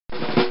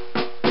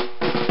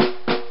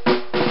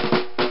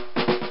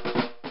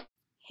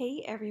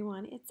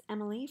everyone, it's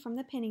Emily from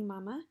The Pinning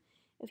Mama.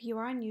 If you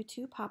are on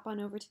YouTube, hop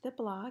on over to the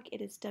blog. It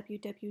is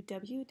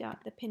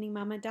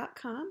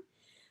www.thepinningmama.com.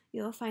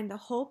 You'll find the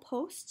whole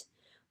post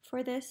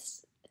for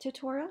this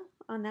tutorial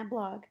on that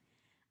blog.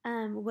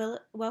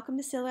 Welcome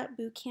to Silhouette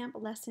Bootcamp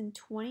Lesson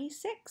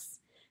 26.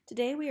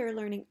 Today we are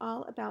learning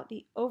all about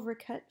the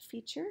overcut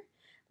feature.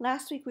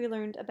 Last week we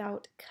learned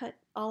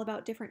all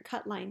about different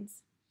cut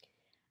lines.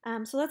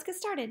 So let's get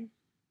started.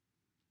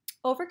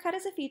 Overcut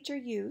is a feature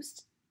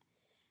used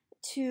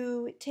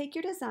to take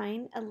your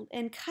design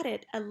and cut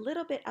it a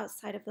little bit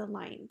outside of the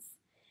lines.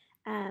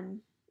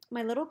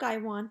 My little guy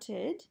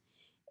wanted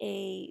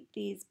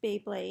these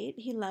Beyblade.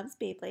 He loves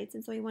Beyblades,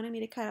 and so he wanted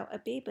me to cut out a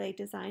Beyblade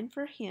design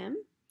for him.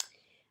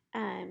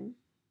 So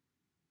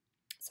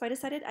I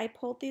decided I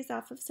pulled these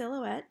off of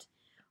Silhouette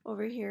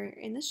over here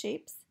in the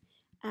shapes,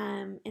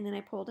 and then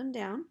I pulled them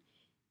down,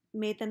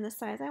 made them the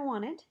size I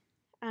wanted,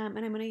 and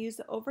I'm going to use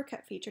the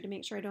overcut feature to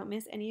make sure I don't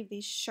miss any of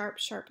these sharp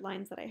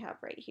lines that I have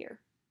right here.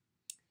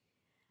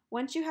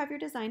 Once you have your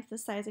design to the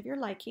size of your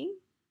liking,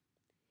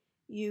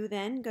 you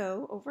then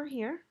go over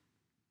here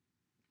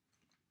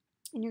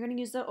and you're going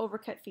to use the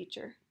overcut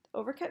feature. The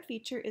overcut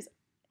feature is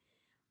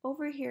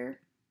over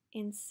here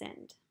in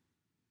Send.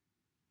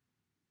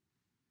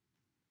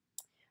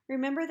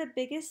 Remember, the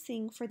biggest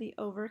thing for the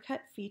overcut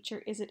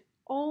feature is it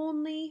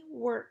only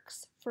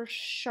works for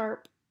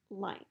sharp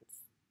lines.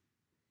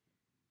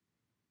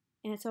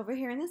 And it's over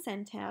here in the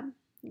Send tab.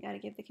 You got to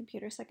give the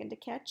computer a second to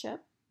catch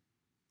up.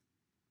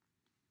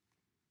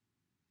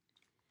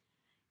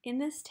 In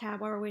this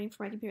tab, while we're waiting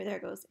for my computer, there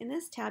it goes. In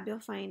this tab,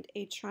 you'll find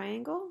a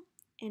triangle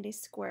and a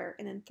square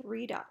and then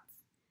 3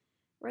 dots.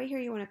 Right here,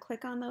 you want to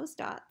click on those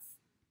dots.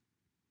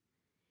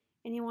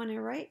 And you want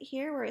to, right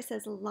here where it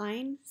says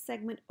Line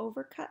Segment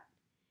Overcut,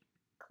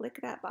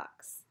 click that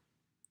box.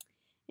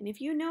 And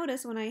if you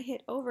notice when I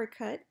hit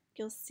overcut,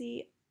 you'll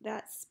see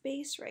that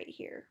space right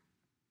here.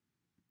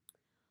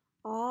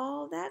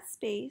 All that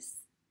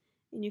space,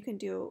 and you can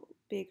do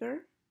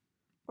bigger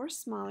or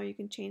smaller. You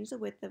can change the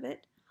width of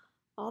it.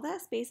 All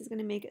that space is going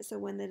to make it so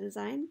when the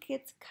design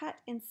gets cut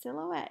in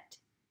Silhouette,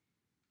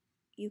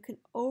 you can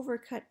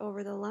overcut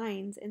over the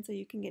lines, and so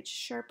you can get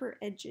sharper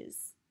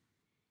edges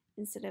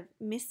instead of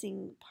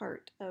missing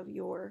part of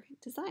your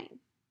design.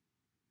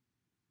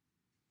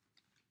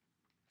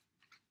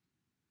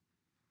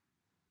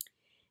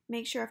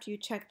 Make sure after you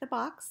check the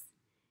box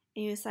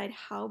and you decide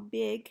how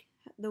big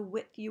the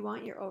width you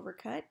want your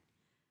overcut,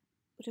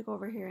 we'll go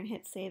over here and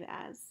hit Save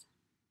As.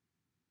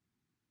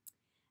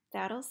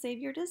 That'll save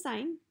your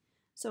design.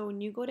 So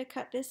when you go to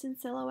cut this in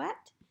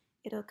Silhouette,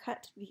 it'll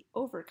cut the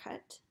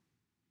overcut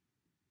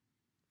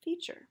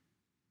feature.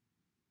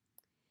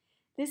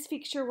 This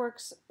feature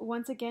works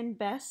once again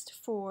best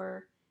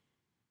for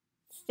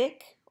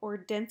thick or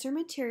denser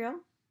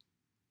material,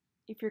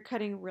 if you're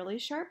cutting really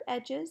sharp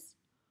edges,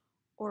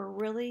 or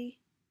really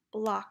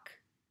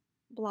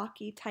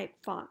blocky type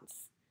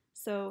fonts.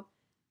 So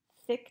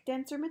thick,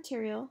 denser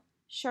material,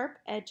 sharp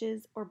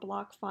edges, or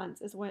block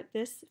fonts is what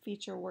this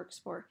feature works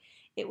for.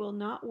 It will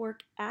not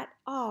work at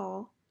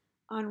all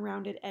on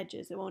rounded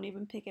edges. It won't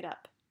even pick it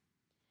up.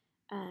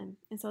 And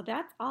so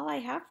that's all I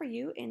have for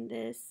you in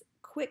this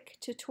quick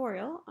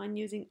tutorial on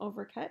using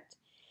overcut.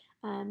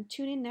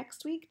 Tune in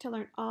next week to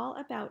learn all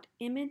about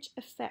image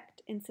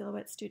effect in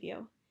Silhouette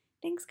Studio.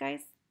 Thanks,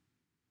 guys.